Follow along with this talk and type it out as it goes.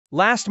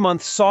Last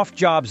month's soft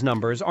jobs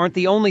numbers aren't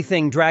the only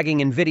thing dragging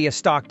Nvidia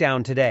stock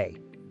down today.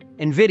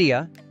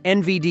 Nvidia,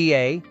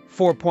 NVDA,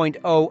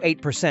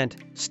 4.08%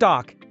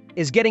 stock,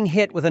 is getting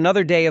hit with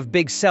another day of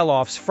big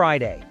sell-offs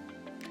Friday.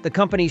 The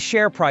company's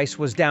share price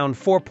was down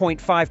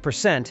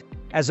 4.5%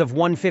 as of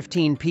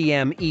 1:15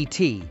 p.m. ET,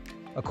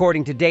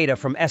 according to data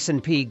from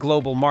S&P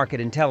Global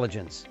Market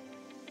Intelligence.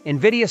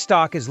 Nvidia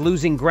stock is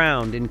losing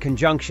ground in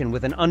conjunction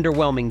with an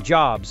underwhelming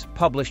jobs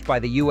published by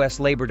the U.S.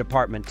 Labor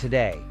Department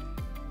today.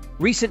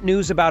 Recent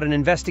news about an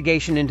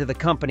investigation into the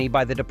company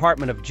by the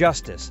Department of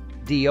Justice,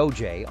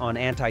 DOJ, on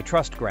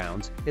antitrust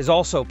grounds is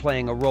also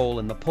playing a role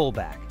in the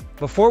pullback.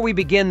 Before we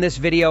begin, this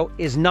video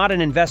is not an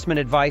investment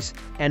advice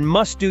and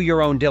must do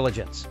your own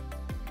diligence.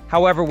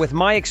 However, with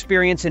my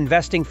experience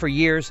investing for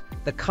years,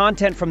 the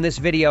content from this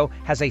video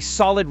has a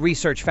solid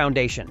research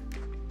foundation.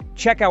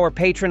 Check our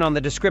Patreon on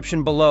the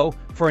description below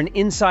for an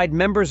inside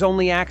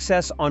members-only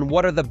access on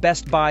what are the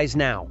best buys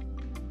now.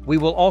 We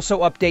will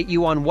also update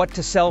you on what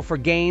to sell for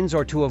gains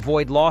or to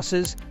avoid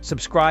losses.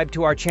 Subscribe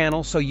to our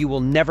channel so you will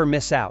never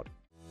miss out.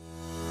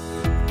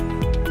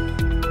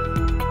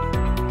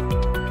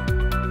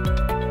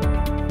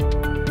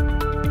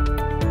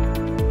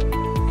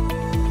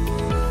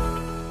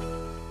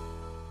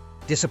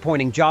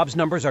 Disappointing jobs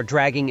numbers are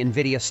dragging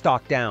Nvidia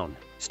stock down.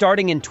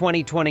 Starting in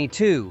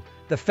 2022,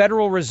 the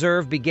Federal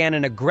Reserve began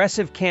an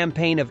aggressive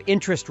campaign of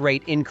interest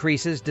rate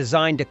increases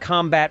designed to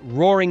combat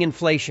roaring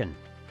inflation.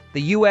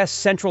 The U.S.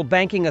 Central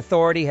Banking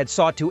Authority had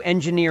sought to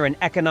engineer an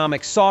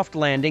economic soft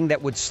landing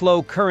that would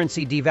slow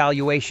currency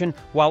devaluation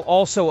while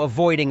also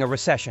avoiding a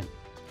recession.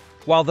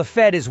 While the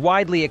Fed is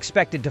widely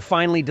expected to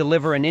finally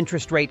deliver an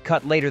interest rate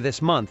cut later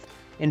this month,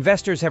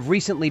 investors have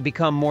recently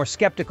become more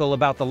skeptical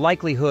about the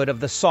likelihood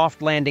of the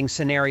soft landing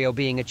scenario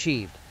being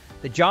achieved.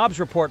 The jobs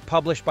report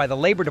published by the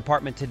Labor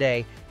Department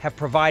today have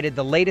provided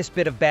the latest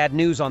bit of bad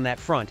news on that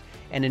front,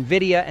 and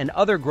Nvidia and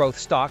other growth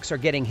stocks are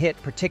getting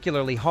hit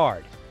particularly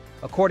hard.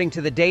 According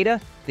to the data,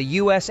 the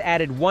U.S.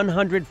 added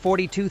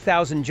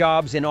 142,000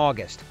 jobs in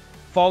August,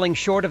 falling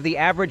short of the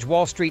average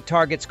Wall Street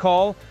target's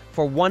call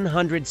for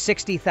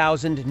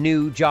 160,000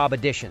 new job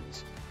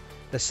additions.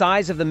 The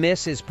size of the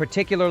miss is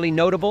particularly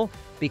notable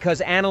because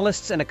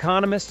analysts and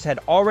economists had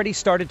already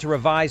started to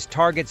revise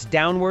targets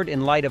downward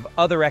in light of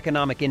other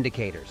economic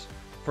indicators.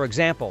 For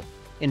example,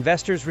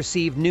 investors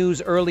received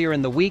news earlier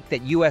in the week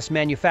that U.S.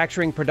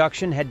 manufacturing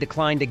production had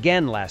declined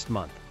again last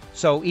month.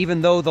 So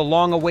even though the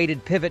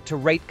long-awaited pivot to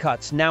rate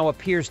cuts now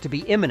appears to be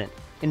imminent,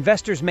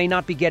 investors may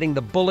not be getting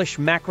the bullish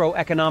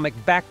macroeconomic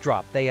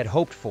backdrop they had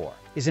hoped for.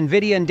 Is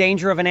Nvidia in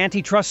danger of an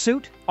antitrust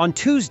suit? On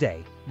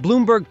Tuesday,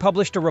 Bloomberg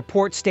published a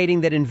report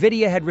stating that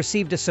Nvidia had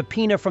received a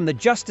subpoena from the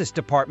Justice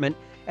Department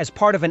as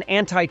part of an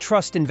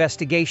antitrust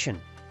investigation.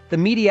 The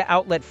media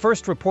outlet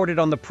first reported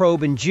on the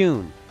probe in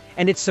June,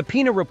 and its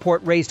subpoena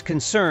report raised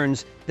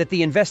concerns that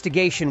the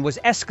investigation was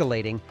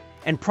escalating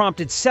and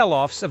prompted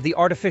sell-offs of the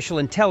artificial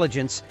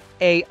intelligence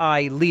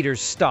AI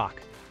leader's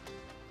stock.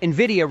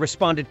 Nvidia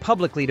responded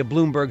publicly to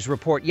Bloomberg's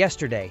report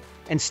yesterday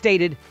and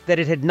stated that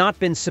it had not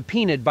been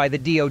subpoenaed by the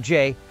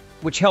DOJ,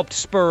 which helped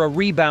spur a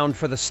rebound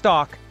for the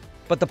stock,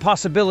 but the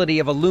possibility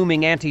of a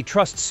looming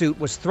antitrust suit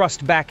was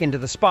thrust back into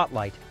the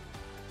spotlight.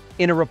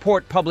 In a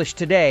report published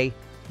today,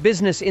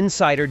 Business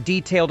Insider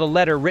detailed a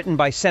letter written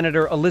by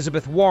Senator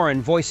Elizabeth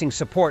Warren voicing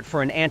support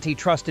for an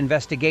antitrust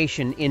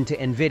investigation into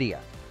Nvidia.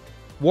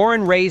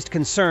 Warren raised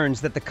concerns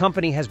that the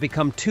company has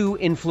become too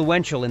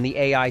influential in the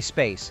AI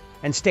space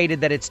and stated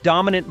that its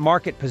dominant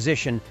market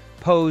position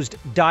posed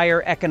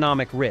dire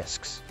economic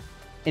risks.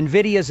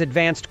 Nvidia's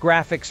advanced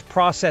graphics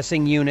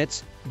processing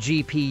units,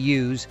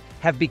 GPUs,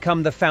 have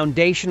become the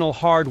foundational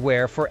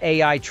hardware for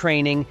AI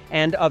training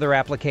and other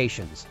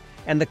applications,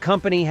 and the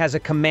company has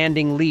a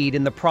commanding lead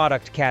in the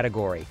product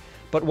category.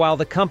 But while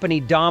the company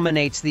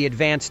dominates the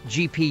advanced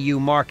GPU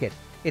market,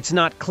 it's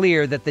not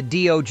clear that the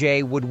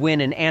DOJ would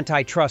win an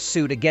antitrust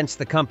suit against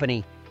the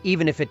company,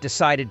 even if it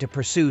decided to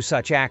pursue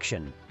such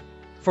action.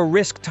 For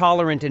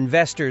risk-tolerant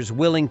investors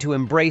willing to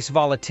embrace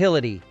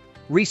volatility,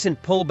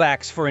 recent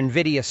pullbacks for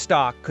Nvidia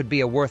stock could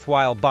be a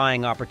worthwhile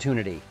buying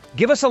opportunity.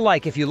 Give us a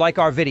like if you like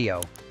our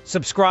video,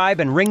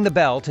 subscribe and ring the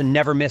bell to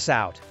never miss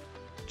out.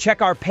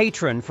 Check our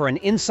Patreon for an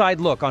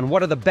inside look on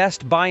what are the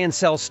best buy and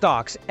sell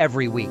stocks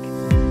every week.